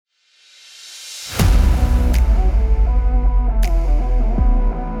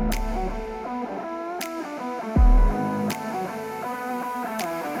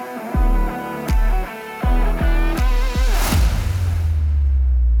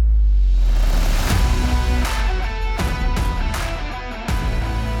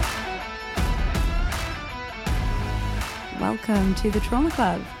welcome to the Trauma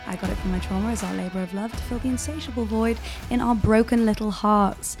Club. I got it from my trauma as our labour of love to fill the insatiable void in our broken little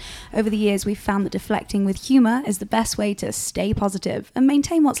hearts. Over the years, we've found that deflecting with humour is the best way to stay positive and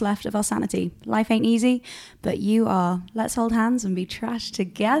maintain what's left of our sanity. Life ain't easy, but you are. Let's hold hands and be trash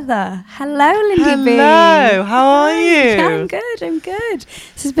together. Hello, Lindy B. Hello, how are you? Yeah, I'm good.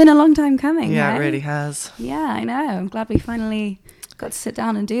 This has been a long time coming. Yeah, right? It really has. Yeah, I know. I'm glad we finally got to sit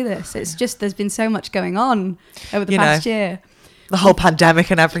down and do this. It's just there's been so much going on over the past year. The whole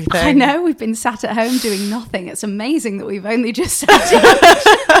pandemic and everything. I know, we've been sat at home doing nothing. It's amazing that we've only just sat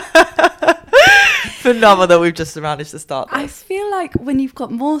Phenomenal that we've just managed to start this. I feel like when you've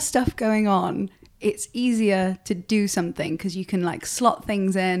got more stuff going on, it's easier to do something because you can like slot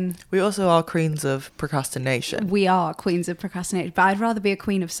things in. We also are queens of procrastination. We are queens of procrastination, but I'd rather be a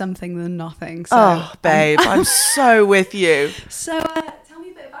queen of something than nothing. So, oh, babe, I'm so with you. So tell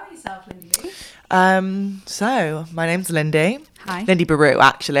me a bit about yourself, Lindy. So my name's Lindy. Hi. Lindy Baru,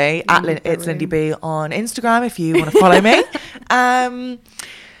 actually. It's Lindy B on Instagram if you want to follow me.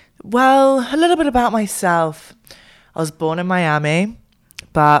 Well, a little bit about myself. I was born in Miami,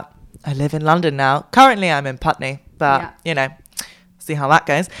 but I live in London now. Currently, I'm in Putney, but, see how that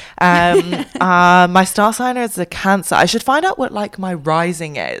goes. My star sign is a Cancer. I should find out what, my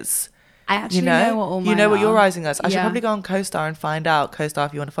rising is. I actually know what all mine You know what are. your rising is. I should probably go on CoStar and find out. CoStar,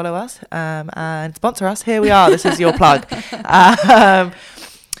 if you want to follow us and sponsor us, here we are. This is your plug.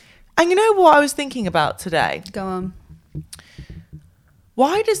 And you know what I was thinking about today? Go on.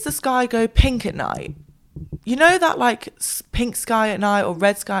 Why does the sky go pink at night? You know that pink sky at night or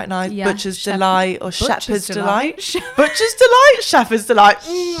red sky at night, Yeah. Butcher's Delight or Shepherd's Delight? Delight. Butcher's Delight, Shepherd's Delight.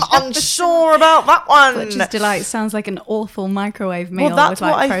 Unsure about that one. Butcher's Delight sounds like an awful microwave meal Well, that's with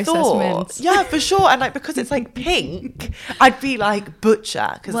what I processed thought. mince. Yeah, for sure. And because it's pink, I'd be like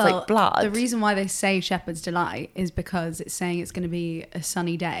butcher because it's blood. The reason why they say Shepherd's Delight is because it's saying it's going to be a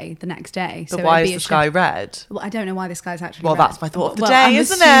sunny day the next day. But so why it'd is be the sky red? Well, I don't know why the sky's actually Well, red. that's my thought of the Well, day, I'm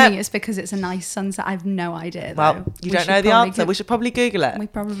isn't assuming it? it's because it's a nice sunset. I've no idea. Well, though. you We don't should know the probably answer. We should probably Google it. We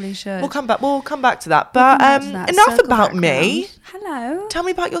probably should. We'll come back to that. But enough Circle about back me. around. Hello. Tell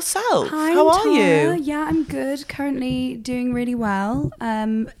me about yourself. Hi, How I'm are Tara. you? Yeah, I'm good. Currently doing really well.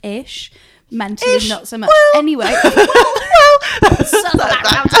 Ish. Mentally, Ish. not so much. Well. Anyway. Settle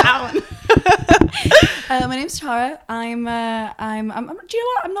that down. My name's Tara. I'm. Do you know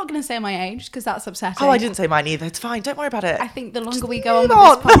what? I'm not going to say my age because that's upsetting. Oh, I didn't say mine either. It's fine. Don't worry about it. I think the longer Just we go on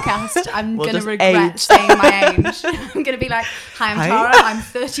move with this podcast, I'm We'll going to just regret age. saying my age. I'm going to be like, hi, I'm Hi. Tara. I'm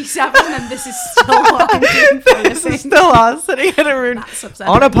 37 and this is still what I'm doing for a This living. is still us sitting in a room That's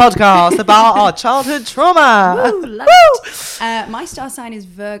upsetting. on a podcast about our childhood trauma. Woo, love it. My star sign is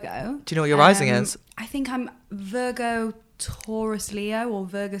Virgo. Do you know what your rising is? I think I'm Virgo, Taurus, Leo, or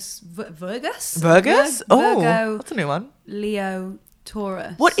Virgus. Virgus? Oh, Virgo, that's a new one. Leo,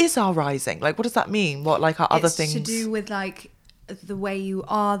 Taurus. What is our rising? What does that mean? What our other It's things? to do with the way you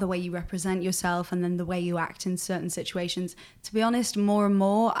are, the way you represent yourself, and then the way you act in certain situations. To be honest, more and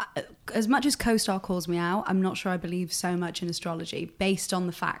more, as much as CoStar calls me out, I'm not sure I believe so much in astrology based on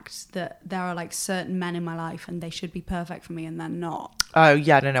the fact that there are certain men in my life and they should be perfect for me and they're not. Oh,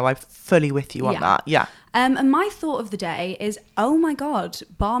 yeah, no, I'm fully with you on that. Yeah. And my thought of the day is, oh my God,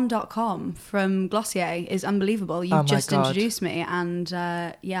 balm.com from Glossier is unbelievable. You've just introduced me and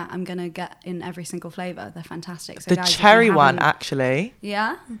I'm going to get in every single flavour. They're fantastic. So The guys, if you cherry one, haven't- actually,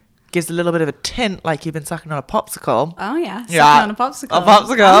 Yeah? gives a little bit of a tint like you've been sucking on a popsicle. Oh yeah, Yeah. sucking on a popsicle. A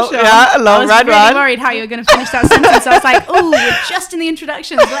popsicle, I'm sure. yeah, a long red I was really one. worried how you were going to finish that sentence. I was like, oh, we're just in the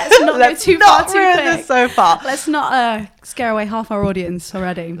introductions. Let's not go too far too ruin quick. this so far. Let's not scare away half our audience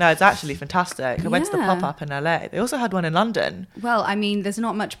already. No, it's actually fantastic. I went to the Yeah. pop-up in LA. They also had one in London. Well, I mean, there's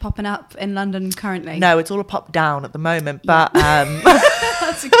not much popping up in London currently. No, it's all a pop down at the moment, but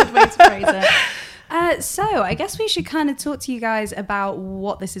That's a good way to phrase it. So I guess we should kind of talk to you guys about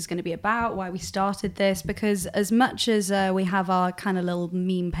what this is going to be about, why we started this, because as much as we have our kind of little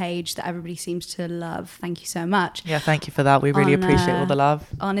meme page that everybody seems to love, thank you so much. yeah, thank you for that. We really appreciate all the love.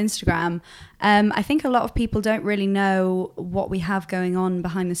 On Instagram. I think a lot of people don't really know what we have going on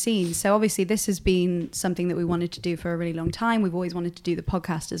behind the scenes. So obviously this has been something that we wanted to do for a really long time. We've always wanted to do the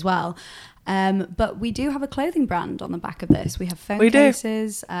podcast as well. But we do have a clothing brand on the back of this. We have phone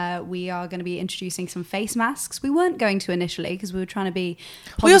cases. We are going to be introducing some face masks. We weren't going to initially because we were trying to be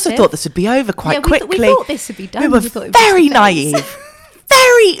positive. We also thought this would be over quite quickly. We thought this would be done. We were thought it would be very just a phase. naive.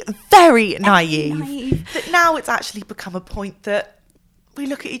 Very, very naive. naive. That now it's actually become a point that we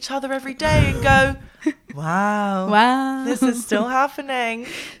look at each other every day and go, Wow. This is still happening.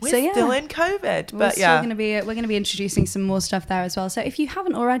 We're still in COVID. But we're going to be introducing some more stuff there as well. So if you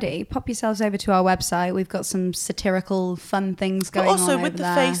haven't already, pop yourselves over to our website. We've got some satirical fun things going on. But also with the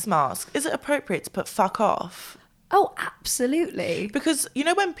there. face mask, is it appropriate to put fuck off? Oh, absolutely. Because you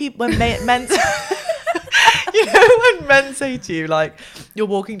know when men you know when men say to you, like, you're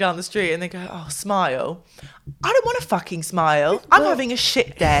walking down the street and they go, oh, smile. I don't want to fucking smile. I'm having a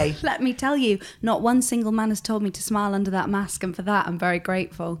shit day. Let me tell you, not one single man has told me to smile under that mask, and for that I'm very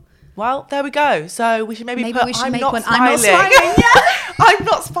grateful. Well, there we go. So we should maybe put we should I'm make not one. smiling. I'm not smiling. Yeah. I'm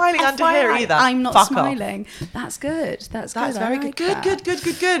not smiling under here either. I'm not Fuck smiling. Off. That's good. That's very like good.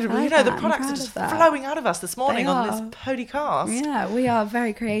 Good. Well, you know, the products are just flowing out of us this morning on this podcast. Yeah, we are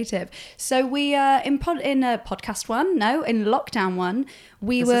very creative. So we in podcast one, no, in lockdown one,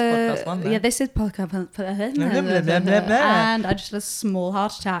 we were. Is podcast one, this is podcast. And I just had a small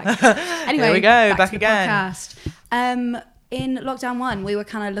heart attack. Anyway, here we go, back again. Podcast. In lockdown one, we were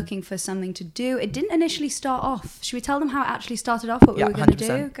kind of looking for something to do. It didn't initially start off. Should we tell them how it actually started off, what we were going to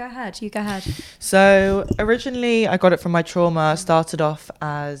do? Go ahead. You go ahead. So originally, I got it from my trauma. Started off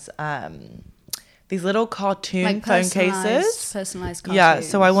as these little cartoon phone cases. Personalised cartoons. Yeah,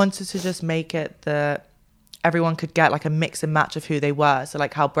 so I wanted to just make it that everyone could get like a mix and match of who they were. So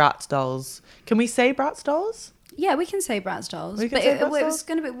like how Bratz dolls. Can we say Bratz dolls? Yeah, we can say Bratz dolls. It was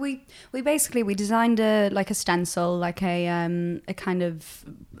going to be we designed a stencil, like a kind of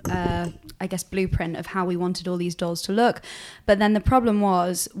I guess blueprint of how we wanted all these dolls to look. But then the problem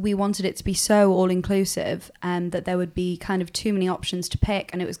was we wanted it to be so all inclusive that there would be kind of too many options to pick,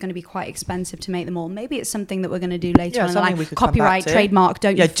 and it was going to be quite expensive to make them all. Maybe it's something that we're going to do later on. Like copyright, trademark.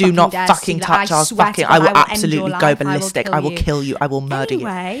 Do not fucking touch our fucking. I will absolutely go ballistic. I will kill you. I will murder you.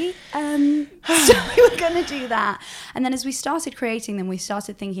 Anyway, so we were going to do that. And then as we started creating them, we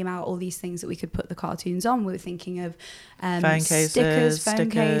started thinking about all these things that we could put the cartoons on. We were thinking of stickers, phone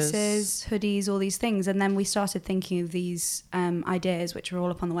cases, hoodies, all these things. And then we started thinking of these ideas, which are all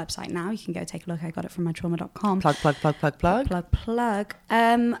up on the website now. You can go take a look. I got it from mytrauma.com. Plug.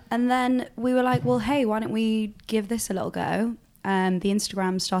 And then we were like, well, hey, why don't we give this a little go? The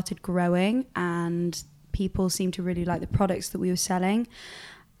Instagram started growing and people seemed to really like the products that we were selling.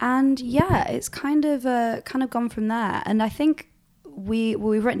 And yeah, it's kind of gone from there. And I think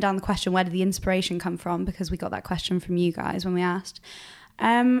we've written down the question, where did the inspiration come from? Because we got that question from you guys when we asked.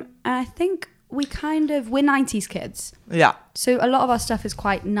 And I think we're 90s kids. Yeah. So a lot of our stuff is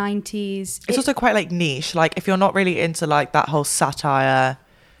quite 90s. It's also quite like niche. Like if you're not really into like that whole satire.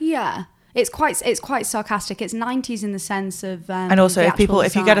 Yeah. It's quite sarcastic. It's 90s in the sense of and also if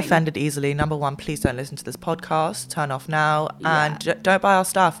you get offended easily, number one, please don't listen to this podcast. Turn off now and don't buy our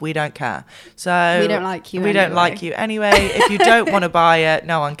stuff. We don't care. So we don't like you. Don't like you anyway. If you don't want to buy it,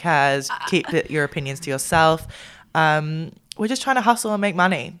 no one cares. Keep your opinions to yourself. We're just trying to hustle and make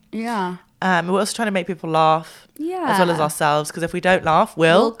money. Yeah. We're also trying to make people laugh, as well as ourselves. Because if we don't laugh,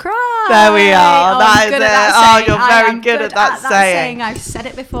 we'll cry. There we are. That is it. You're very good at that saying. I've said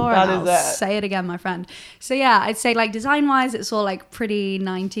it before, and I'll say it again, my friend. So yeah, I'd say like design-wise, it's all like pretty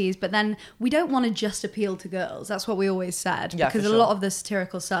 90s. But then we don't want to just appeal to girls. That's what we always said. Yeah, because a lot of the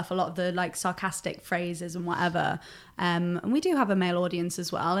satirical stuff, a lot of the like sarcastic phrases and whatever. And we do have a male audience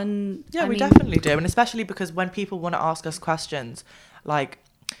as well. And yeah, we definitely do. And especially because when people want to ask us questions, like.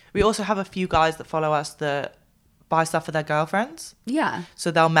 We also have a few guys that follow us that buy stuff for their girlfriends. Yeah. So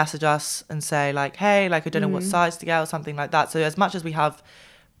they'll message us and say like, hey, like I don't know what size to get or something like that. So as much as we have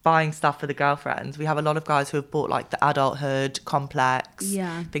buying stuff for the girlfriends, we have a lot of guys who have bought like the adulthood complex,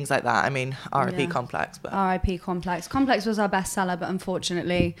 things like that. I mean, RIP complex, but RIP complex. Complex was our bestseller, but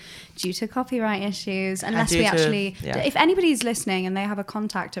unfortunately, due to copyright issues, unless we actually, if anybody's listening and they have a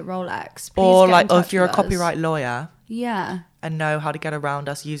contact at Rolex, or like, or if you're a copyright lawyer, and know how to get around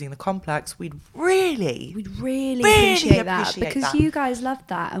us using the complex, we'd really appreciate that, because you guys love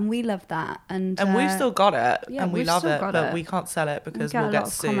that and we love that, and we've still got it and we love it, but we can't sell it because we'll get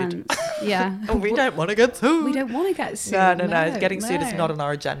sued. And we don't want to get sued. We don't want to get sued. No. Getting sued is not on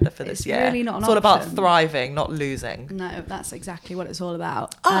our agenda for this year. Really not. It's all about thriving, not losing. No, that's exactly what it's all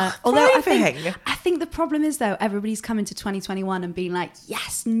about. Although I think the problem is though, everybody's coming to 2021 and being like,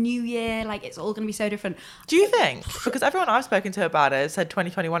 yes, new year, like it's all going to be so different. Do you think? Because everyone I've spoken to about it said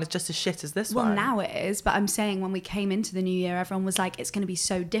 2021 is just as shit as this one. Well, now it is, but I'm saying when we came into the new year, everyone was like, it's going to be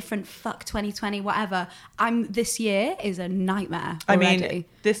so different. Fuck 2020, whatever. This year is a nightmare already. I mean,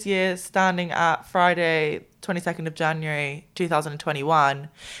 this year, standing at Friday, 22nd of January, 2021,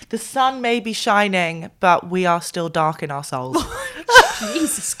 the sun may be shining, but we are still dark in our souls.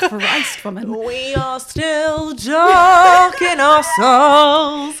 Jesus Christ, woman. We are still dark in our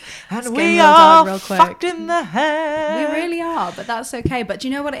souls. And we are fucked in the head. We really are, but that's okay. But do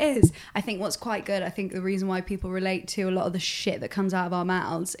you know what it is? I think what's quite good, I think the reason why people relate to a lot of the shit that comes out of our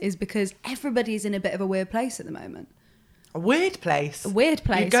mouths is because everybody's in a bit of a weird place at the moment. A weird place? A weird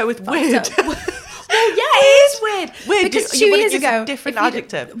place. You go with weird. Well, yeah, it is weird. Weird. Because 2 years ago... a different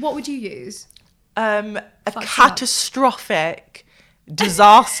adjective. What would you use? A catastrophic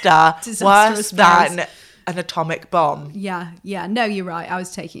disaster worse than an atomic bomb. Yeah. No, you're right. I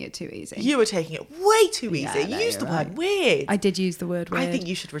was taking it too easy. You were taking it way too easy. You used the word weird. I did use the word weird. I think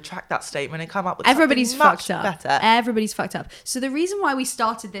you should retract that statement and come up with Everybody's something much fucked up. better. Everybody's fucked up. So the reason why we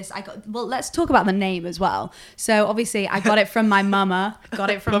started this, let's talk about the name as well. So obviously I got it from my mama, got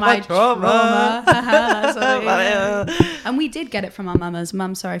it from my trauma. That's what it is. And we did get it from our mamas.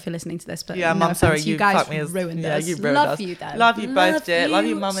 Mum, sorry if you're listening to this, but yeah, Mum, sorry, you guys ruined us. Yeah, you ruined Love us. you though. Love you both, dear. Love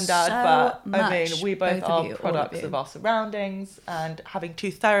you, Mum and Dad. So but I mean, we both are you, products of our surroundings, and having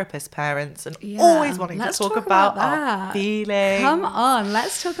 2 therapist parents, and Yeah. always wanting Let's to talk about our that. feelings. Come on,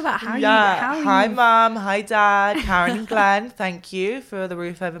 let's talk about how Hi, Mum. Hi, Dad. Karen and Glenn. Thank you for the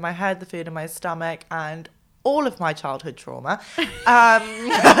roof over my head, the food in my stomach, and all of my childhood trauma. No,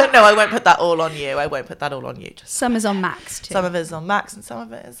 I won't put that all on you. Just some is on Max too. some of it is on Max, and some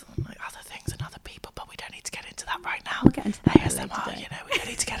of it is on like other things and other people. But we don't need to get into that right now. We'll get into that ASMR, later. we don't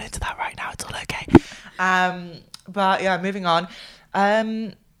need to get into that right now. It's all okay. But yeah, moving on.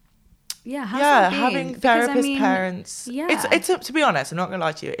 How's that been? Having Because, therapist parents. Yeah. It's to be honest, I'm not gonna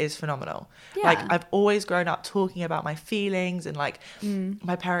lie to you, it is phenomenal. Yeah. Like, I've always grown up talking about my feelings, and like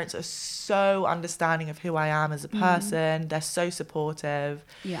my parents are so understanding of who I am as a person. They're so supportive.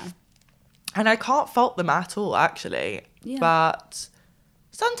 Yeah. And I can't fault them at all, actually. Yeah. But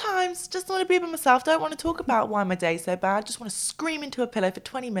sometimes just want to be by myself. Don't want to talk about why my day's so bad. Just want to scream into a pillow for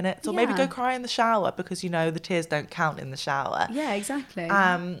 20 minutes, or maybe go cry in the shower, because the tears don't count in the shower. Yeah, exactly.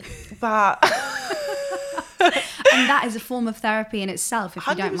 But and that is a form of therapy in itself, if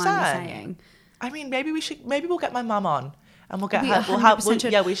you don't mind me saying. I mean, maybe we'll get my mum on, and we'll get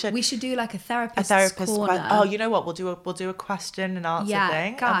her. We should do like a therapist corner. Oh, you know what? We'll do a question and answer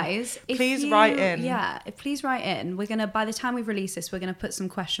thing. Guys, please write in. Yeah, please write in. We're gonna, by the time we've released this, we're gonna put some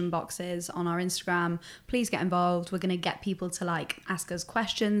question boxes on our Instagram. Please get involved. We're gonna get people to like ask us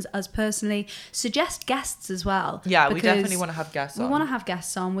questions, us personally, suggest guests as well. Yeah, we definitely want to have guests on. We want to have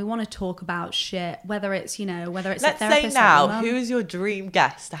guests on. We want to talk about shit, whether it's Let's a therapist. say now, who's your dream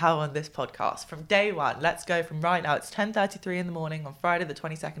guest to have on this podcast from day one? Let's go from right now. It's 10:33 in the morning on Friday the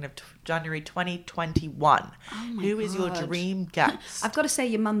 22nd of January 2021. Who is your dream guest? I've got to say,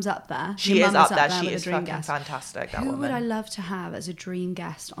 your mum's up there. She is up there. She is fucking fantastic, that woman. Who would I love to have as a dream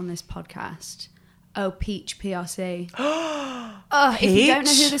guest on this podcast? Oh, Peach PRC. If you don't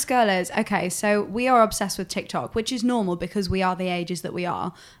know who this girl is, okay, so we are obsessed with TikTok, which is normal because we are the ages that we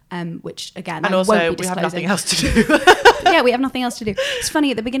are, which again, and I also won't be we have disclosing. nothing else to do. Yeah, we have nothing else to do. It's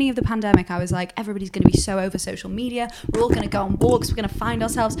funny, at the beginning of the pandemic, I was like, everybody's going to be so over social media. We're all going to go on walks. We're going to find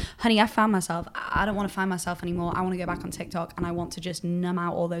ourselves. Honey, I found myself. I don't want to find myself anymore. I want to go back on TikTok, and I want to just numb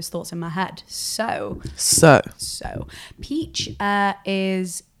out all those thoughts in my head. So Peach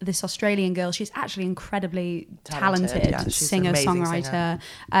is this Australian girl. She's actually incredibly talented yeah, singer-songwriter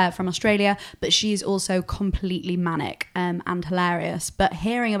from Australia, but she's also completely manic and hilarious. But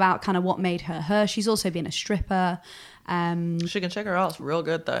hearing about kind of what made her, she's also been a stripper. She can shake her ass real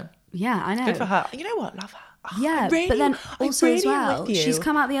good though. Yeah, I know. Good for her. You know what? Love her. Oh, Yeah, but then also as well, she's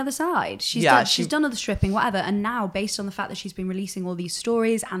come out the other side. She's done all the stripping, whatever, and now based on the fact that she's been releasing all these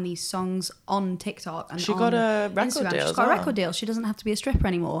stories and these songs on TikTok and she got a record deal. She's got a record deal. She doesn't have to be a stripper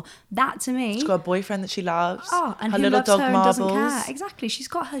anymore. That to me, she's got a boyfriend that she loves. Oh, and her who little loves dog her and Marbles. doesn't care. Exactly, she's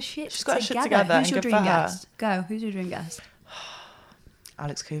got her shit. She's got her shit together. Who's your and good dream for her. guest? Go. Who's your dream guest?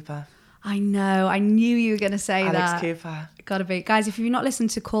 Alex Cooper. I know. I knew you were going to say that. Alex Cooper. Gotta be. Guys, if you've not listened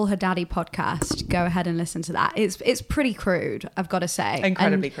to Call Her Daddy podcast, go ahead and listen to that. It's pretty crude, I've got to say.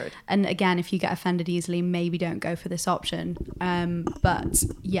 Incredibly crude. And again, if you get offended easily, maybe don't go for this option. But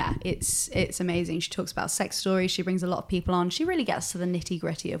yeah, it's amazing. She talks about sex stories. She brings a lot of people on. She really gets to the nitty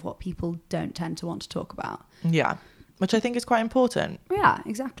gritty of what people don't tend to want to talk about. Yeah. Which I think is quite important. Yeah,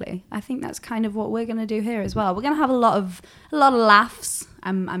 exactly. I think that's kind of what we're going to do here as well. We're going to have a lot of laughs.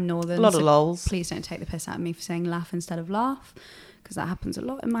 I'm northern. A lot of lols. Please don't take the piss out of me for saying laugh instead of laugh, because that happens a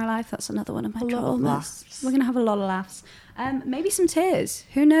lot in my life. That's another one of my troubles. We're going to have a lot of laughs. Maybe some tears.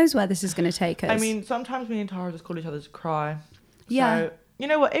 Who knows where this is going to take us? I mean, sometimes me and Tara just call each other to cry. Yeah. So, you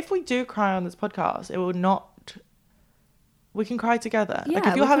know what? If we do cry on this podcast, it will not... We can cry together. Yeah, like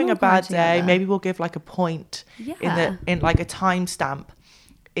if you're having a bad day, maybe we'll give like a point in like a timestamp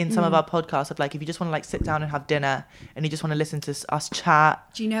in some of our podcasts of like, if you just want to like sit down and have dinner and you just want to listen to us chat.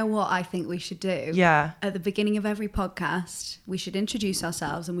 Do you know what I think we should do? Yeah. At the beginning of every podcast, we should introduce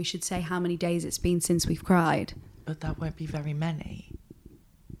ourselves and we should say how many days it's been since we've cried. But that won't be very many.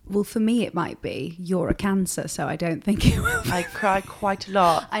 Well, for me, it might be. You're a Cancer, so I don't think it will be. I cry quite a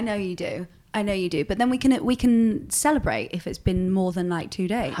lot. I know you do. But then we can celebrate if it's been more than like 2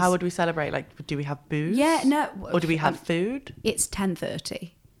 days. How would we celebrate? Like, do we have booze? Yeah, no. Or do we have food? It's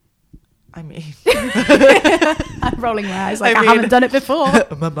 10:30. I mean... I'm rolling my eyes like I haven't done it before.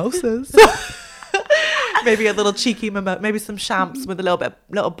 Mimosas. Maybe a little cheeky mimosa. Maybe some champs with a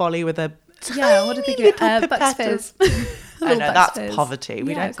little bolly with a... Yeah, what did they get? Bucks Fizz. I know, that's Fizz. poverty.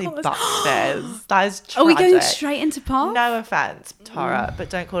 We don't say Bucks Fizz. That is tragic. Are we going straight into pop? No offence, Tara, but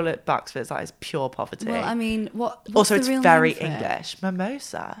don't call it Bucks Fizz. That is pure poverty. Well, I mean, what's also, the it's real very name for English. it?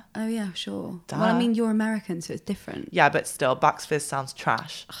 Mimosa. Oh, yeah, sure. Duh. Well, I mean, you're American, so it's different. Yeah, but still, Bucks Fizz sounds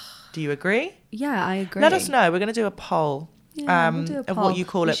trash. Do you agree? Yeah, I agree. Let us know. We're going to do a poll. Yeah, we'll do a of poll. what you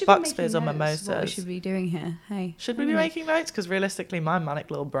call We it, should be Bucks making Fizz or notes mimosas. What we should be doing here. Hey, should we be making notes? Because realistically, my manic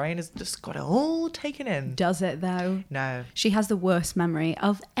little brain has just got it all taken in. Does it though? No. She has the worst memory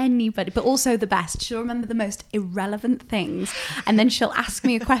of anybody, but also the best. She'll remember the most irrelevant things, and then she'll ask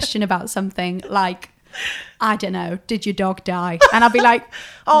me a question about something like, I don't know, did your dog die? And I'll be like,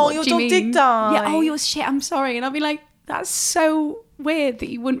 oh, what your do you dog mean? did die. Yeah. Oh, your shit. I'm sorry. And I'll be like, that's so weird that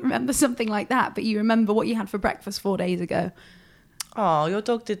you wouldn't remember something like that, but you remember what you had for breakfast 4 days ago. Oh, your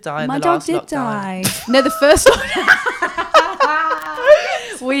dog did die. My in the dog last did lockdown. die. No, the first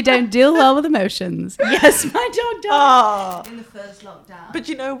we don't deal well with emotions. Yes, my dog died in the first lockdown. But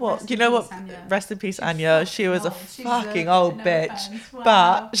you know what? Anya. Rest in peace, Anya. She was a She's fucking a- old no bitch. offense. Wow.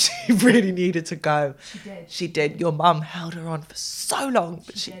 But she really needed to go. She did. She did. Your mum held her on for so long,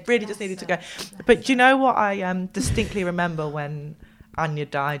 but she did. really just needed to go. But you know what I distinctly remember when Anya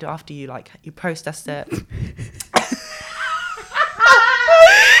died, after you processed it.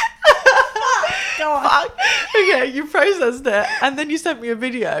 Fuck. Okay, you processed it, and then you sent me a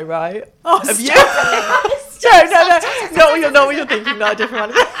video, right? Oh, of you. No, not what you're thinking. Not a different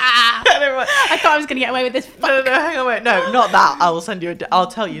one. I thought I was going to get away with this. No, hang on, wait. No, not that. I will send you. I'll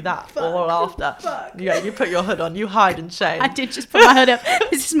tell you that all after. Yeah, you put your hood on. You hide in shame. I did just put my hood up.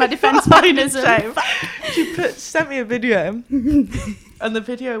 This is my defense mechanism. Shame. She sent me a video, and the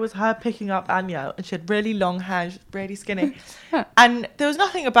video was her picking up Anya, and she had really long hair, she was really skinny, and there was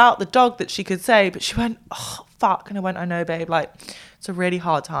nothing about the dog that she could say, but she went, "Oh fuck," and I went, "I know, babe. Like, it's a really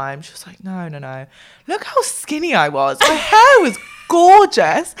hard time." She was like, "No. Look how skinny I was. My hair was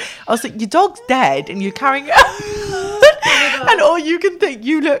gorgeous." I was like, "Your dog's dead, and you're carrying it." And all you can think,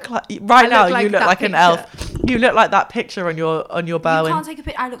 you look like you look like an elf. You look like that picture on your Bowen. You can't take a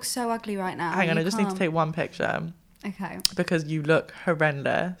picture. I look so ugly right now. Hang on, I just need to take one picture. Okay. Because you look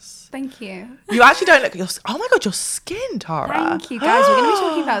horrendous. Thank you. You actually don't look... Oh my God, your skin, Tara. Thank you, guys. We're going to be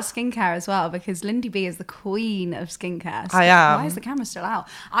talking about skincare as well, because Lindy B is the queen of skincare. I am. Why is the camera still out?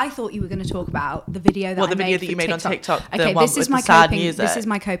 I thought you were going to talk about the video that you made on TikTok. Okay, this is my coping. This is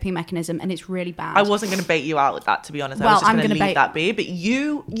my coping mechanism, and it's really bad. I wasn't going to bait you out with that, to be honest. I Well, was just I'm going to gonna leave that be. But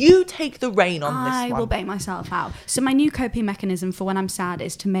you take the reign on this one. I will bait myself out. So my new coping mechanism for when I'm sad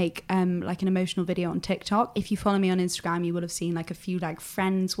is to make like an emotional video on TikTok. If you follow me on Instagram, you would have seen like a few like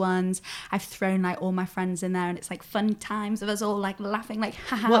friends ones. I've thrown like all my friends in there, and it's like fun times of us all like laughing like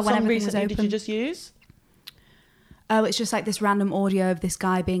haha. What when song everything was recently open. did you just use? Oh, it's just like this random audio of this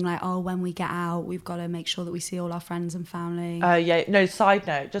guy being like, "Oh, when we get out, we've got to make sure that we see all our friends and family." Yeah. No. Side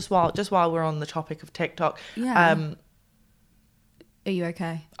note. Just while we're on the topic of TikTok. Yeah. Are you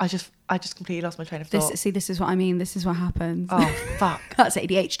okay? I just completely lost my train of thought. This is what I mean. This is what happens. Oh fuck. That's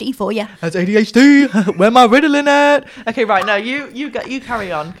ADHD for you. That's ADHD. Where my Ritalin at? Okay, right. No, you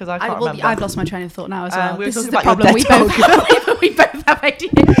carry on, because I can't remember. I've lost my train of thought now as well. We were This is talking the about your problem. dead We both have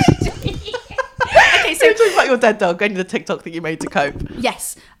ADHD. Okay, So you're talking about your dead dog and the TikTok that you made to cope.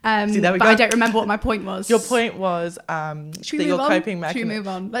 Yes. See, there we but go. I don't remember what my point was. Your point was that your coping mechanism. Should we move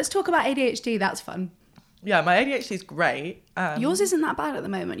on? Let's talk about ADHD. That's fun. Yeah, my ADHD is great. Yours isn't that bad at the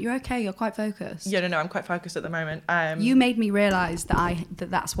moment. You're okay. You're quite focused. Yeah, no, I'm quite focused at the moment. You made me realise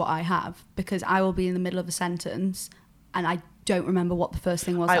that's what I have, because I will be in the middle of a sentence and I don't remember what the first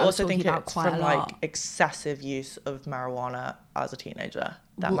thing was. I that also I was think talking about it's quite from a like lot. excessive use of marijuana as a teenager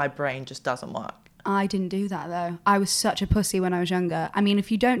that my brain just doesn't work. I didn't do that though. I was such a pussy when I was younger. I mean,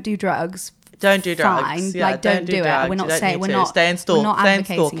 if you don't do drugs, don't do drugs. Fine. Yeah, like, don't do it. drugs. We're not saying we're not. Stay in school. We're not Stay in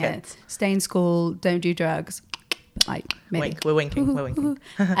school, advocating it. kids. Stay in school. Don't do drugs. Put Like, maybe. Wink. We're winking. We're winking.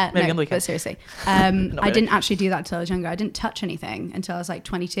 Maybe No, on the weekend. but seriously, Really. I didn't actually do that until I was younger. I didn't touch anything until I was like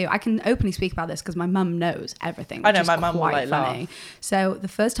 22. I can openly speak about this because my mum knows everything. I know, which is my mum will, quite like, funny. laugh. So the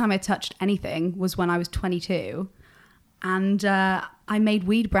first time I touched anything was when I was 22, and I made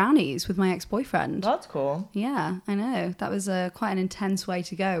weed brownies with my ex-boyfriend. That's cool. Yeah, I know. That was quite an intense way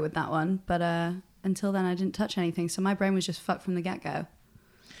to go with that one. But until then, I didn't touch anything. So my brain was just fucked from the get-go.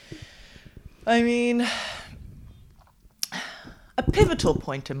 I mean, a pivotal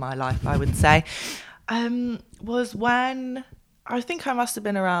point in my life, I would say, was when I think I must have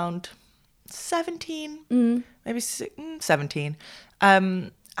been around 17, maybe 17.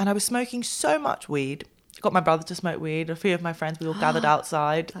 And I was smoking so much weed. Got my brother to smoke weed. A few of my friends, we all gathered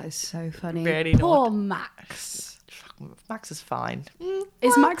outside. That is so funny. Really Poor not. Max. Max is fine.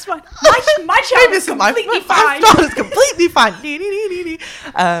 Is Max fine? My child is completely fine. My child is completely fine.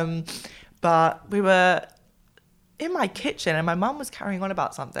 But we were in my kitchen and my mum was carrying on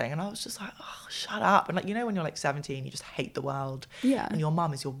about something and I was just like, oh, shut up. And like, you know, when you're like 17, you just hate the world. Yeah. And your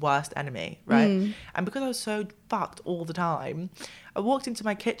mum is your worst enemy, right? And because I was so fucked all the time, I walked into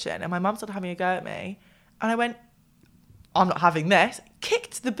my kitchen and my mum started having a go at me. And I went, I'm not having this.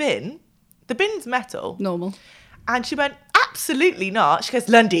 Kicked the bin. The bin's metal. Normal. And she went, absolutely not. She goes,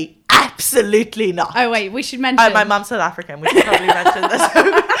 Lundy, absolutely not. Oh, wait, we should mention. My mum's South African. We should probably mention this.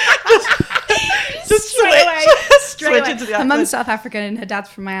 just Straight away. Switch into the Her mum's accent. South African and her dad's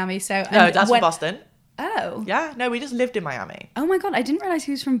from Miami. So No, dad's from Boston. Oh. Yeah, no, we just lived in Miami. Oh my God, I didn't realise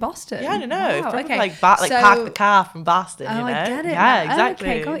he was from Boston. Yeah, I don't know. Wow, okay. Like park the car from Boston, Oh, you know? I get it. Yeah, now. exactly.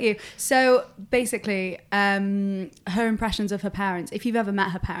 Okay, got you. So basically, her impressions of her parents, if you've ever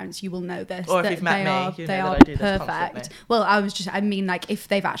met her parents, you will know this. Or if that you've met they me, are, you they know are that I do this perfect. constantly. Well, I mean, like, if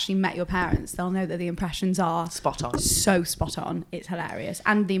they've actually met your parents, they'll know that the impressions are Spot on. so spot on. It's hilarious.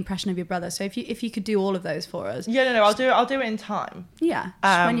 And the impression of your brother. So if you could do all of those for us. Yeah, no, I'll do it in time. Yeah,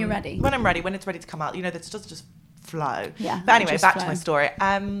 just when you're ready. When I'm ready, when it's ready to come out. You know, this doesn't just flow. Yeah. But anyway, just back flow. to my story.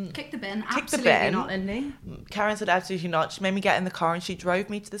 Kick the bin. Kick the Absolutely bin. not, Lindy. Karen said absolutely not. She made me get in the car and she drove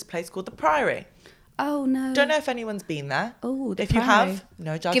me to this place called the Priory. Oh no. Don't know if anyone's been there. Oh, the if you Priory. have,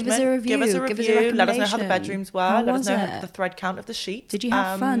 no judgment. Give us a review. Give us a Give us a review. Let us know how the recommendation. bedrooms were. How Let us was know it? the thread count of the sheets. Did you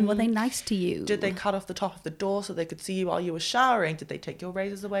have fun? Were they nice to you? Did they cut off the top of the door so they could see you while you were showering? Did they take your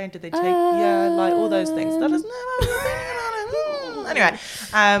razors away? And did they take like all those things? Let us know. Anyway,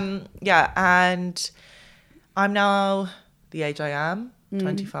 yeah, and I'm now the age I am,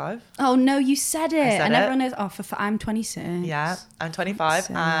 25. Oh no, you said it, and it. everyone knows. Oh, I'm 26. Yeah, I'm 25,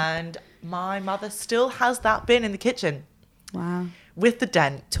 26. and my mother still has that bin in the kitchen Wow. with the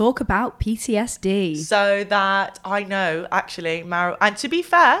dent. Talk about PTSD. So that I know, actually, and to be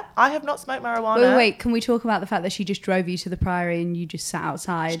fair, I have not smoked marijuana. Wait, can we talk about the fact that she just drove you to the Priory and you just sat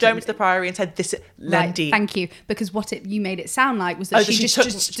outside? She drove me to the Priory and said, "This, Lindy." Right, thank you, because what you made it sound like was that Oh, she she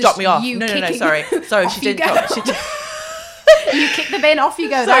just stopped me off. you No, kicking- sorry, off she you didn't. go. She did. You kicked the bin, off you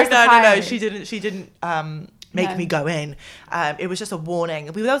go. So That's the no, Priory. she didn't make me go in. It was just a warning.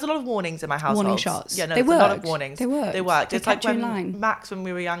 There was a lot of warnings in my household. Warning shots. Yeah, no, They there's a lot of worked. warnings. They worked. They worked. They It's like kept you in when line. Max, when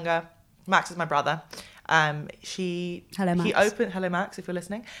we were younger. Max is my brother. Hello, Max. He opened. Hello, Max, if you're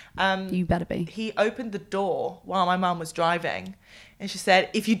listening. You better be. He opened the door while my mum was driving, and she said,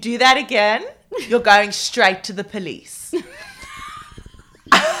 "If you do that again, you're going straight to the police."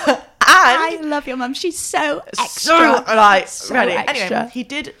 I love your mum. She's so extra. So, like, So ready. extra. Anyway, he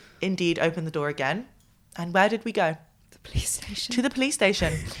did indeed open the door again. And where did we go? The police station. To the police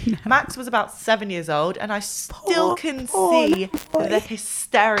station. Max was about 7 years old, and I still can poor see boy. the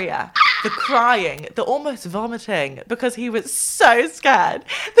hysteria, the crying, the almost vomiting, because he was so scared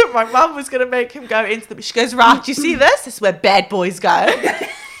that my mum was going to make him go into the... She goes, "Right, do you see this? This is where bad boys go.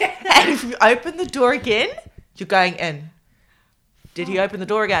 And if you open the door again, you're going in." Did he open the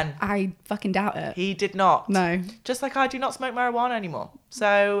door again? I fucking doubt it. He did not. No. Just like I do not smoke marijuana anymore.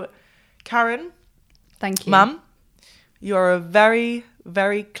 So, Karen, Thank you. Mum, you're a very,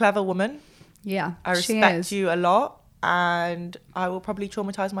 very clever woman. Yeah, I she respect is. you a lot, and I will probably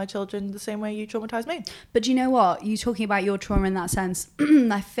traumatize my children the same way you traumatize me. But do you know what? You talking about your trauma in that sense,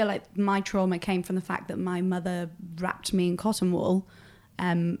 I feel like my trauma came from the fact that my mother wrapped me in cotton wool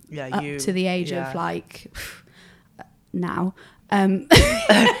up to the age of like now. 3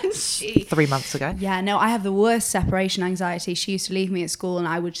 months ago. Yeah, no, I have the worst separation anxiety. She used to leave me at school and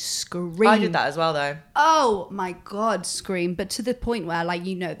I would scream. I did that as well, though. Oh my God, scream. But to the point where, like,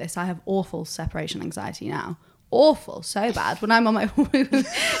 you know this, I have awful separation anxiety now. Awful, so bad. When I'm on my... Do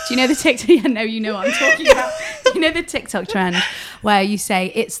you know the TikTok... Yeah, no, you know what I'm talking about. Do you know the TikTok trend where you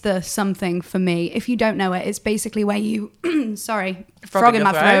say, it's the something for me? If you don't know it, it's basically where you... Sorry, frog in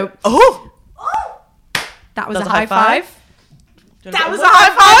my throat. Oh! That was That's a high five. That was a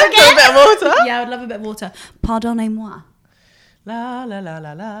high five. Do you want a bit of water? Yeah, I would love a bit of water. Pardonnez-moi. La la la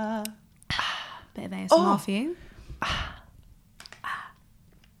la la. Bit of ASMR for you.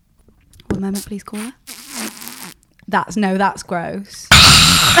 1 moment, please, caller. That's gross.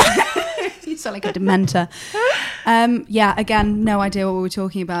 You sound like a dementor. Yeah, again, no idea what we were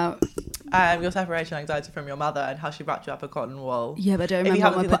talking about. Your separation anxiety from your mother and how she wrapped you up a cotton wool. Yeah, but I don't If you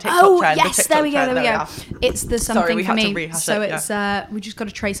remember haven't what seen I the put. TikTok trend, Yes, the TikTok there we go. trend, It's the something Sorry, we for had to me. rehash So it, it's we just got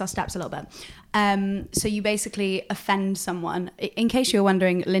to trace our steps a little bit. So you basically offend someone. In case you're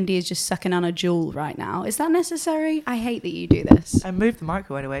wondering, Lindy is just sucking on a jewel right now. Is that necessary? I hate that you do this. I moved the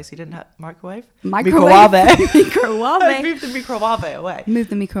microwave away, so you didn't have microwave. Microwave. I Microwave. moved the microwave away. Move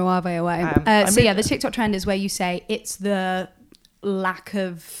the microwave away. The TikTok trend is where you say it's the lack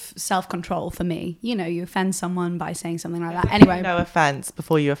of self-control for me. You know, you offend someone by saying something like that. Anyway, no offense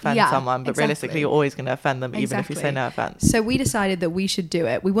before you offend someone, but realistically you're always going to offend them even if you say no offense. So we decided that we should do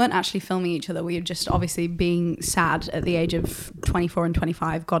it. We weren't actually filming each other. We were just obviously being sad at the age of 24 and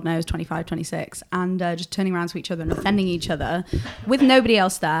 25, God knows, 25, 26, and just turning around to each other and offending each other with nobody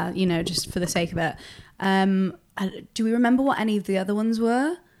else there, you know, just for the sake of it. Do we remember what any of the other ones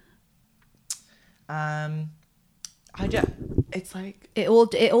were? It's like it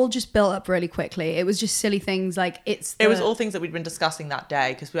all just built up really quickly. It was just silly things like it was all things that we'd been discussing that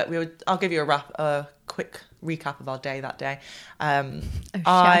day because we were. I'll give you a quick recap of our day that day.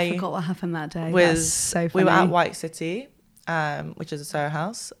 I forgot what happened that day. That's so funny. We were at White City, which is a Soho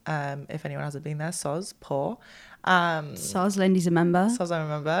house. If anyone hasn't been there, soz, poor. Soz, Lindy's a member. Soz, I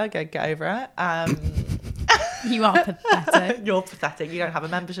remember. Get over it. You are pathetic. You're pathetic. You don't have a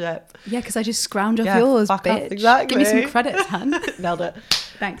membership. Yeah, because I just scrounged off yours, bitch. Up, exactly. Give me some credit, hun. Nailed it.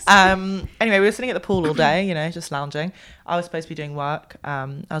 Thanks. Anyway, we were sitting at the pool all day, you know, just lounging. I was supposed to be doing work.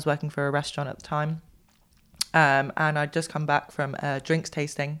 I was working for a restaurant at the time. And I'd just come back from drinks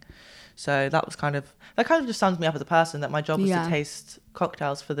tasting. So that kind of just sums me up as a person, that my job was to taste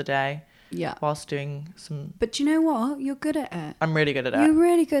cocktails for the day. Yeah. Whilst doing some... But do you know what? You're good at it. I'm really good at it. You're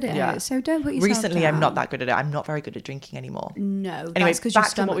really good at it. So don't put yourself Recently, down. I'm not that good at it. I'm not very good at drinking anymore. No. Anyway, back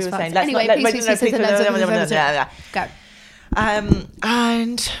to what we were saying. Go.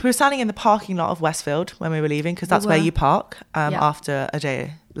 And we were standing in the parking lot of Westfield when we were leaving, because that's where you park after a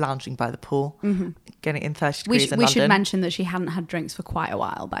day lounging by the pool, getting in 30 degrees in London. We should mention that she hadn't had drinks for quite a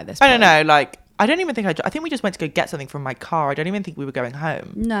while by this point. I don't know, like... I don't even think I think we just went to go get something from my car. I don't even think we were going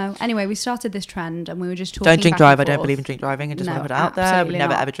home. No. Anyway, we started this trend and we were just talking. Don't drink drive. I don't believe in drink driving. I just want to put it out there. We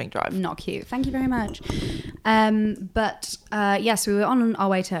never ever drink drive. Not cute. Thank you very much. Yes, we were on our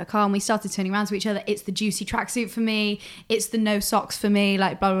way to a car and we started turning around to each other. It's the juicy tracksuit for me. It's the no socks for me.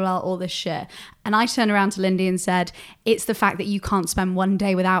 Like blah, blah, blah, all this shit. And I turned around to Lindy and said, it's the fact that you can't spend one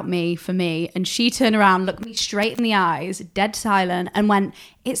day without me for me. And she turned around, looked me straight in the eyes, dead silent, and went,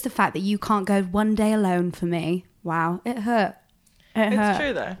 it's the fact that you can't go one day alone for me. Wow, it hurt. It's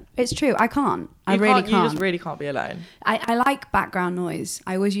true though. It's true. I can't. I really can't. You just really can't be alone. I like background noise.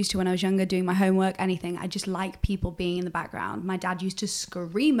 I always used to when I was younger, doing my homework, anything. I just like people being in the background. My dad used to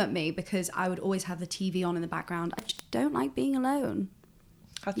scream at me because I would always have the TV on in the background. I just don't like being alone.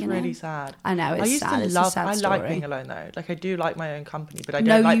 That's really sad. I know, it's sad. It's a sad story. I like being alone though. Like I do like my own company, but I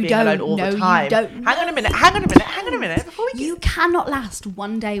don't like being alone all the time. Hang on a minute. You cannot last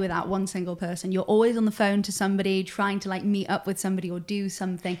one day without one single person. You're always on the phone to somebody, trying to like meet up with somebody or do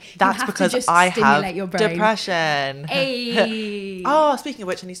something. That's because I have your brain. Depression. Hey. Oh, speaking of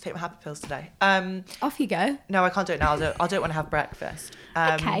which, I need to take my happy pills today. Off you go. No, I can't do it now. I'll do it when I have breakfast.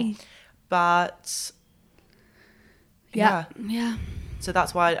 Okay. But yeah. So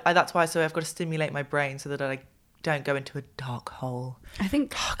that's why. So I've got to stimulate my brain so that I don't go into a dark hole. I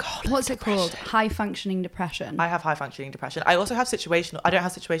think. What's it called? High functioning depression. I have high functioning depression. I also have situational. I don't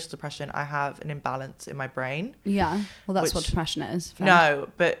have situational depression. I have an imbalance in my brain. Yeah. Well, that's what depression is. No,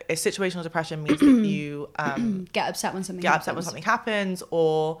 but a situational depression means that you get upset when something happens,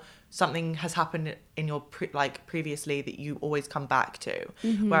 or something has happened in your previously that you always come back to.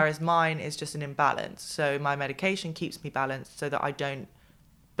 Whereas mine is just an imbalance. So my medication keeps me balanced so that I don't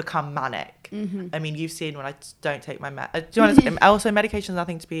become manic. I mean, you've seen when I don't take my also medication is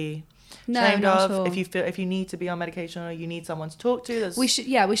nothing to be ashamed of. If you need to be on medication or you need someone to talk to, we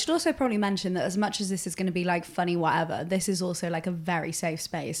should also probably mention that as much as this is going to be like funny whatever, this is also like a very safe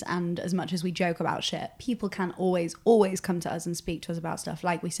space, and as much as we joke about shit, people can always come to us and speak to us about stuff.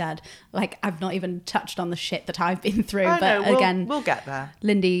 Like we said, like I've not even touched on the shit that I've been through, we'll get there.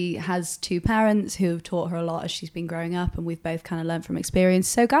 Lindy has 2 parents who have taught her a lot as she's been growing up, and we've both kind of learned from experience.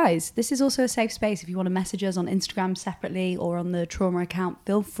 So guys, this is also a safe space. If you want to message us on Instagram separately or on the trauma account,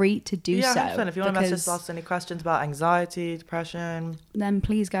 feel free to do so. Yeah, if you want to message us any questions about anxiety, depression, then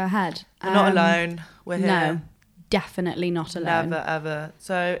please go ahead. We're not alone. We're here. No, definitely not alone. Never, ever.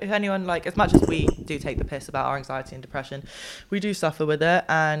 So if anyone, like, as much as we do take the piss about our anxiety and depression, we do suffer with it,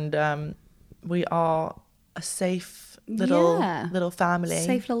 and we are a safe little family,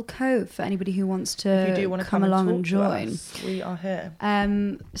 safe little cove for anybody who wants to, if you do want to come along and and join. Us, we are here.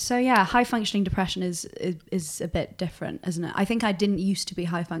 So yeah, high functioning depression is a bit different, isn't it? I think I didn't used to be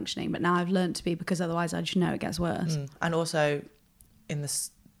high functioning, but now I've learned to be, because otherwise I just know it gets worse. And also in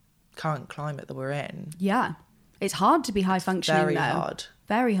this current climate that we're in, it's hard to be high functioning.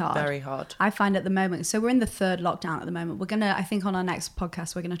 Very hard. I find at the moment, so we're in the third lockdown at the moment. We're gonna, I think on our next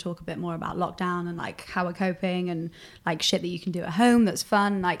podcast, we're gonna talk a bit more about lockdown and like how we're coping and like shit that you can do at home that's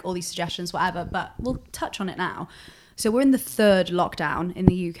fun, like all these suggestions, whatever, but we'll touch on it now. So we're in the third lockdown in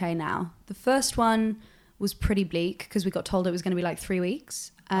the UK now. The first one was pretty bleak because we got told it was going to be like 3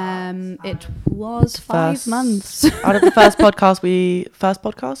 weeks. It was 5 months. Out of the first lockdown,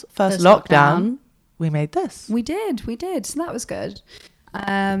 we made this. We did. So that was good.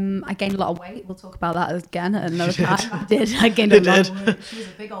 I gained a lot of weight. We'll talk about that again at another time. I gained a lot of weight. She was a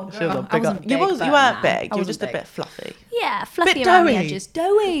big old girl. You weren't big. You were just a bit fluffy. Yeah, fluffy around the edges.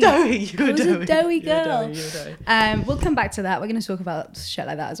 Doughy. I was a doughy girl. You were doughy. We'll come back to that. We're going to talk about shit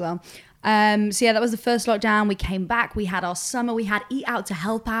like that as well. So yeah, that was the first lockdown. We came back, we had our summer, we had Eat Out to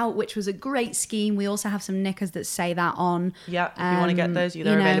Help Out, which was a great scheme. We also have some knickers that say that on. Yeah, if you want to get those,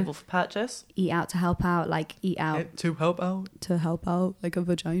 they're available for purchase. Eat Out to Help Out, like eat out. To help out. To help out, like a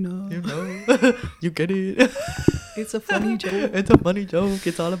vagina. You know, you get it. It's a funny joke.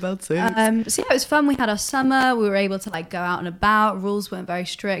 It's all about sex. So yeah, it was fun. We had our summer. We were able to like go out and about. Rules weren't very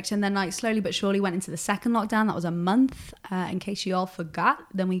strict. And then like slowly but surely went into the second lockdown. That was a month. In case you all forgot,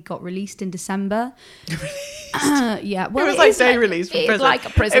 then we got released in December. Yeah, well, it was like day release from prison. Like a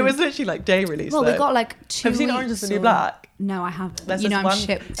prison. It was literally like day release. Well, we got like 2 Have you seen Orange is the New Black? No, I haven't. There's I'm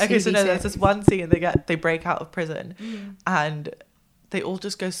shipped. Okay, so no, there's this one scene they break out of prison, and they all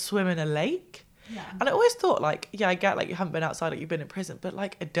just go swim in a lake. Yeah. And I always thought, like, yeah, I get like you haven't been outside, like you've been in prison, but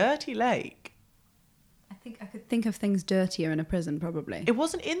like a dirty lake. I think I could think of things dirtier in a prison, probably. It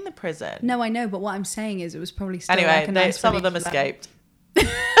wasn't in the prison. No, I know, but what I'm saying is it was probably still anyway, like a nice some of them escaped.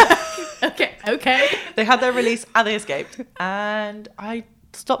 Okay. They had their release and they escaped, and I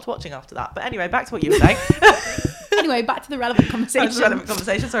stopped watching after that. But anyway, back to what you were saying. Anyway, back to the relevant conversation.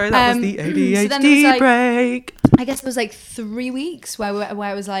 Sorry, that was the ADHD break. I guess it was like 3 weeks where it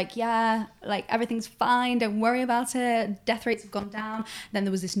was like, yeah, like everything's fine, don't worry about it. Death rates have gone down. Then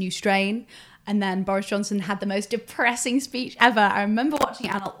there was this new strain. And then Boris Johnson had the most depressing speech ever. I remember watching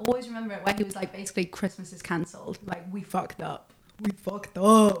it, and I'll always remember it, where he was like, basically, Christmas is cancelled. Like, we fucked up.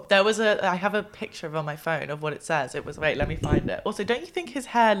 There was I have a picture on my phone of what it says. It was, wait, let me find it. Also, don't you think his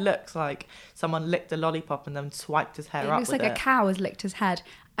hair looks like someone licked a lollipop and then swiped his hair up with it? Looks like a cow has licked his head.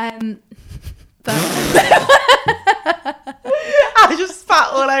 But I just spat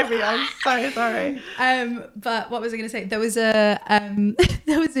all over you. I'm so sorry. But what was I going to say? There was a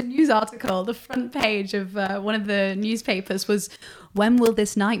news article. The front page of one of the newspapers was, "When will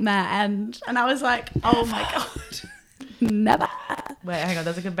this nightmare end?" And I was like, "Oh my god, never." Wait, hang on.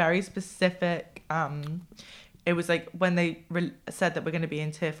 There's like a very specific. It was like when they said that we're going to be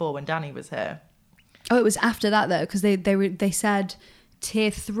in tier 4 when Danny was here. Oh, it was after that though, because they said tier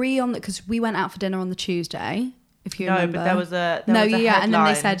 3 on because we went out for dinner on the Tuesday. If you remember. But there was a and then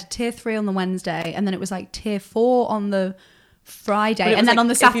they said tier 3 on the Wednesday, and then it was like tier 4 on the Friday, and then on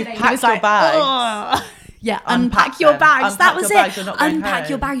the Saturday it was like, oh. Yeah, unpack your bags. That was it. Unpack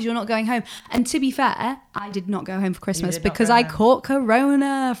your bags. You're not going home. And to be fair, I did not go home for Christmas because I caught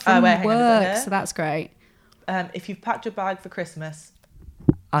corona from work, so that's great. If you've packed your bag for Christmas,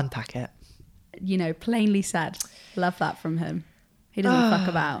 unpack it. You know, plainly said. Love that from him. He doesn't fuck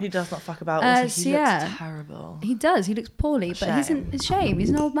about. He does not fuck about. Also, he looks terrible. He does. He looks poorly, but it's a shame. He's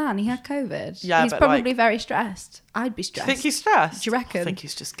an old man. He had COVID. Yeah, he's probably very stressed. I'd be stressed. Do you think he's stressed? Do you reckon? I think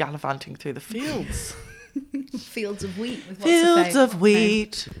he's just gallivanting through the fields. Fields of wheat. With Fields of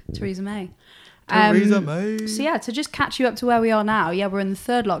wheat. Theresa May. So yeah, to just catch you up to where we are now. Yeah, we're in the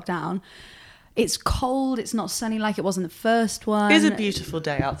third lockdown. It's cold. It's not sunny like it was in the first one. It is a beautiful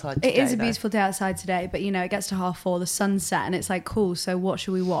day outside today. It is a beautiful day outside today, but you know, it gets to 4:30, the sun's set, and it's like, cool, so what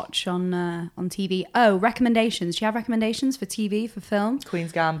should we watch on TV? Oh, recommendations. Do you have recommendations for TV, for film?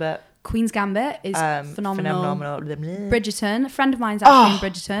 Queen's Gambit is phenomenal. Bridgerton. A friend of mine's actually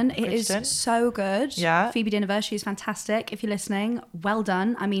in Bridgerton. It is so good. Yeah. Phoebe Dinner, she's fantastic. If you're listening, well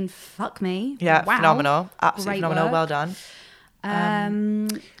done. I mean, fuck me. Yeah, wow. phenomenal. Absolutely Great phenomenal. Work. Well done.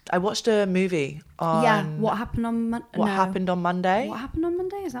 I watched a movie on... What happened on Monday? What happened on Monday? What happened on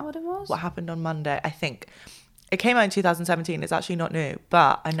Monday? Is that what it was? What happened on Monday, I think. It came out in 2017. It's actually not new,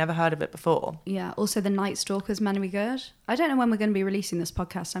 but I never heard of it before. Yeah. Also, The Night Stalker's meant to be good. I don't know when we're going to be releasing this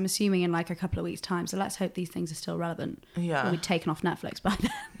podcast. I'm assuming in like a couple of weeks' time. So let's hope these things are still relevant. Yeah. We'll be taken off Netflix by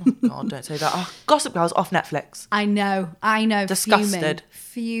then. Oh, God, don't say that. Oh, Gossip Girl's off Netflix. I know. Disgusted.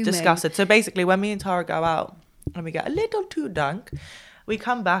 Fuming. Disgusted. So basically, when me and Tara go out and we get a little too drunk, we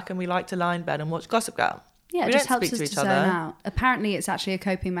come back and we like to lie in bed and watch Gossip Girl. Yeah, we it just don't helps speak us to to each zone other. out. Apparently, it's actually a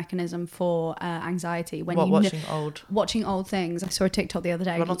coping mechanism for anxiety. When watching old things. I saw a TikTok the other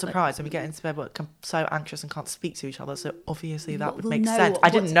day. I'm not surprised when we get into bed, we're so anxious and can't speak to each other. So obviously that would make sense. I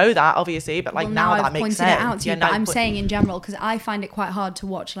didn't know that, obviously, but like now that makes sense. I've pointed it out to you, but I'm saying in general because I find it quite hard to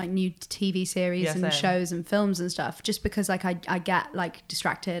watch like new TV series and shows and films and stuff, just because like I get like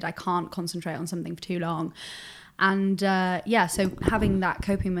distracted. I can't concentrate on something for too long. And so having that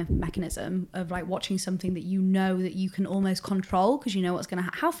coping mechanism of like watching something that you can almost control because you know what's going to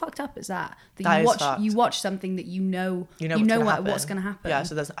happen. How fucked up is that? You watch something that you know what's going to happen. Yeah,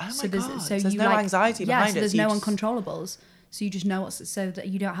 so there's there's no like, anxiety behind it. So there's no uncontrollables. So you just know so that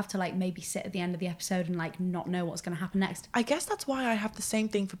you don't have to like maybe sit at the end of the episode and like not know what's going to happen next. I guess that's why I have the same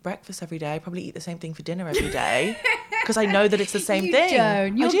thing for breakfast every day. I probably eat the same thing for dinner every day because I know that it's the same thing.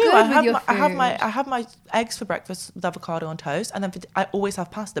 You're good with your food. I have my eggs for breakfast with avocado on toast, and then I always have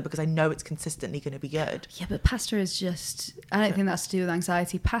pasta because I know it's consistently going to be good. Yeah, but pasta is just... I don't think that's to do with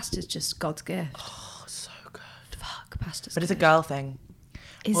anxiety. Pasta is just God's gift. Oh, so good. Fuck, pasta's But good. it's a girl thing.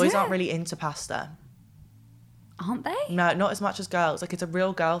 Is Boys it? aren't really into pasta. Aren't they? No, not as much as girls. Like, it's a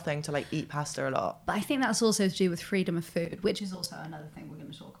real girl thing to like eat pasta a lot. But I think that's also to do with freedom of food, which is also another thing we're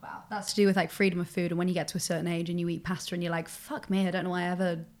going to talk about. That's to do with like freedom of food, and when you get to a certain age and you eat pasta and you're like, fuck me, I don't know why I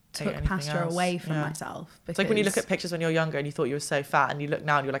ever took pasta away from myself. It's like when you look at pictures when you're younger and you thought you were so fat, and you look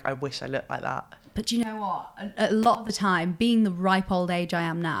now and you're like, I wish I looked like that. But you know what? A lot of the time, being the ripe old age I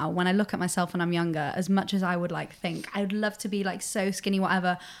am now, when I look at myself when I'm younger, as much as I would like think, I would love to be like so skinny,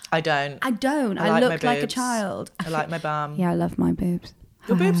 whatever. I don't. I look like a child. I like my bum. Yeah, I love my boobs.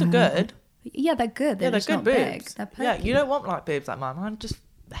 Your boobs are good. Yeah, they're good. They're good not boobs. Big. They're perky. Yeah, you don't want like boobs like mine. I'm just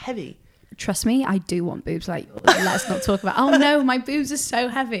heavy. Trust me, I do want boobs like yours. Let's not talk about... Oh no, my boobs are so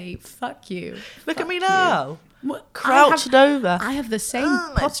heavy. Fuck you. Look at me now. What? Crouched over. I have the same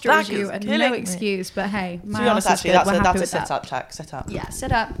posture as you and no excuse, but hey, to be honest, actually, that's a sit-up check. Sit up. Yeah,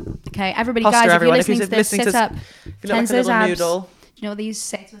 sit up. Okay, everybody, Posture, guys, everyone. If you're listening to this, sit up. If you look like a little noodle. Do you know what they used to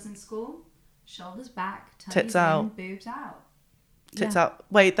say to us in school? Shoulders back, tits in, out, boobs out. Tits out.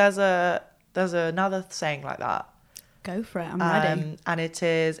 Wait, there's another saying like that. Go for it. I'm ready. And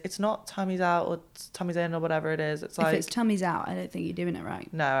it's not tummies out or tummies in or whatever it is. It's like, if it's tummies out, I don't think you're doing it right.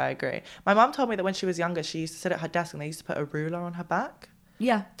 No, I agree. My mum told me that when she was younger, she used to sit at her desk and they used to put a ruler on her back.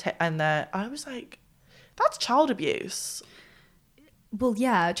 Yeah. And I was like, that's child abuse. Well,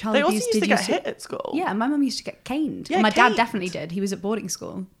 yeah, child they abuse. They also used to get hit at school. Yeah, my mum used to get caned. Yeah, my dad definitely did. He was at boarding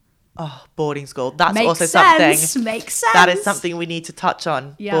school. Oh, boarding school. That's Makes also sense. something. Makes sense. That is something we need to touch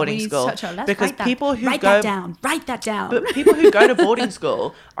on. Yeah, boarding we need school. To touch on. Let's because write that. people who write that down. Write that down. But people who go to boarding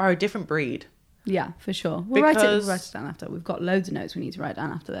school are a different breed. Yeah, for sure. We'll write it down after. We've got loads of notes we need to write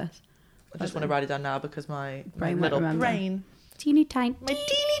down after this. I just want to write it down now because my brain little brain. Teeny tiny. My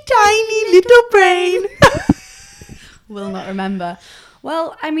teeny tiny little brain. Will not remember.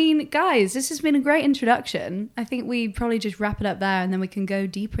 Well, I mean, guys, this has been a great introduction. I think we probably just wrap it up there and then we can go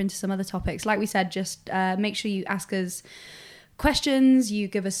deeper into some other topics. Like we said, just make sure you ask us questions, you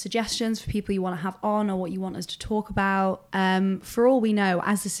give us suggestions for people you want to have on or what you want us to talk about. For all we know,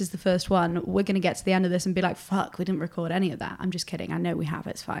 as this is the first one, we're going to get to the end of this and be like, fuck, we didn't record any of that. I'm just kidding. I know we have.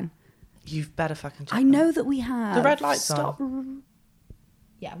 It's fine. You've better fucking check I know that we have. The red light's on.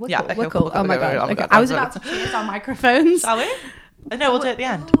 Yeah, we're yeah, cool. Okay, we're cool. Oh my God. Okay. I was about to cheers our microphones. Shall we? No, we'll do it at the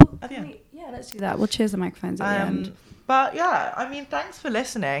end. At the end. Yeah, let's do that. We'll cheers the microphones at the end. But yeah, I mean, thanks for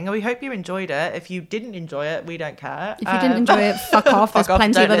listening. We hope you enjoyed it. If you didn't enjoy it, we don't care. If you didn't enjoy it, fuck off. There's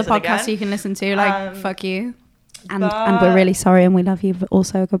plenty of other podcasts you can listen to. Like, fuck you. And we're really sorry and we love you, but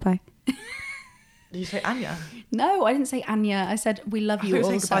also goodbye. Did you say Anya? No, I didn't say Anya. I said we love you also.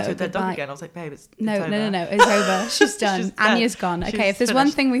 I was saying goodbye to a dead dog again. I was like, babe, it's no, over. No. It's over. She's done. She's Anya's gone. Okay, if there's finished. one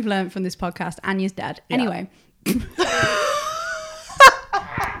thing we've learned from this podcast, Anya's dead. Yeah. Anyway.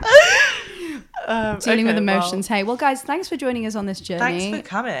 Dealing with emotions. Hey, well, guys, thanks for joining us on this journey. Thanks for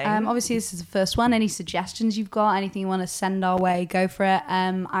coming. Obviously, this is the first one. Any suggestions you've got, anything you want to send our way, go for it.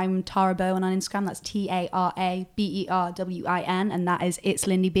 I'm Tara Bowen on Instagram. That's TaraBerwin, and that is It's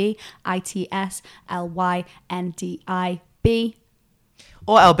Lindy B, ITSLYNDIB.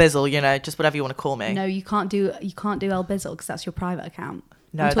 Or El Bizzle, just whatever you want to call me. No, you can't do El Bizzle because that's your private account.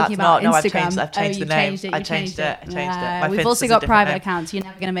 No, I'm that's talking about not. No, Instagram. I've changed the name. I changed it. My we've Finsta's also a got different private name. accounts. You're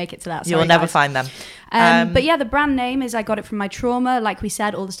never going to make it to that. You will never find them. But yeah, the brand name is I Got It From My Trauma. Like we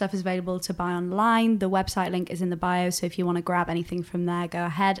said, all the stuff is available to buy online. The website link is in the bio. So if you want to grab anything from there, go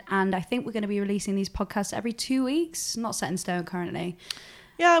ahead. And I think we're going to be releasing these podcasts every 2 weeks. Not set in stone currently.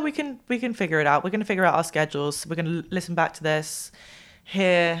 Yeah, we can figure it out. We're going to figure out our schedules. We're going to listen back to this,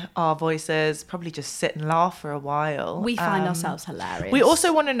 hear our voices, probably just sit and laugh for a while. We find ourselves hilarious. We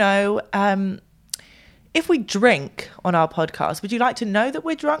also want to know if we drink on our podcast, would you like to know that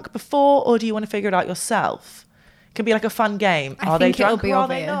we're drunk before, or do you want to figure it out yourself? It can be like a fun game. Are they drunk or are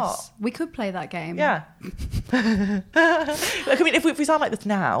they not? We could play that game. Yeah. Look, I mean, if we sound like this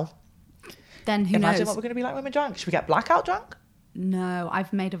now, then who imagine knows what we're going to be like when we're drunk. Should we get blackout drunk? No,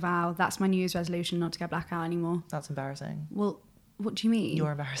 I've made a vow. That's my New Year's resolution, not to get blackout anymore. That's embarrassing. Well, what do you mean?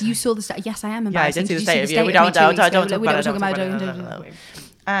 You're embarrassing. You saw the state. Yes, I am embarrassing. Yeah, I did see the state of you. We don't talk about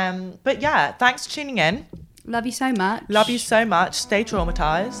it. But yeah, thanks for tuning in. Love you so much. Love you so much. Stay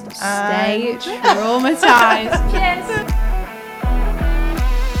traumatized. Stay traumatized. Cheers.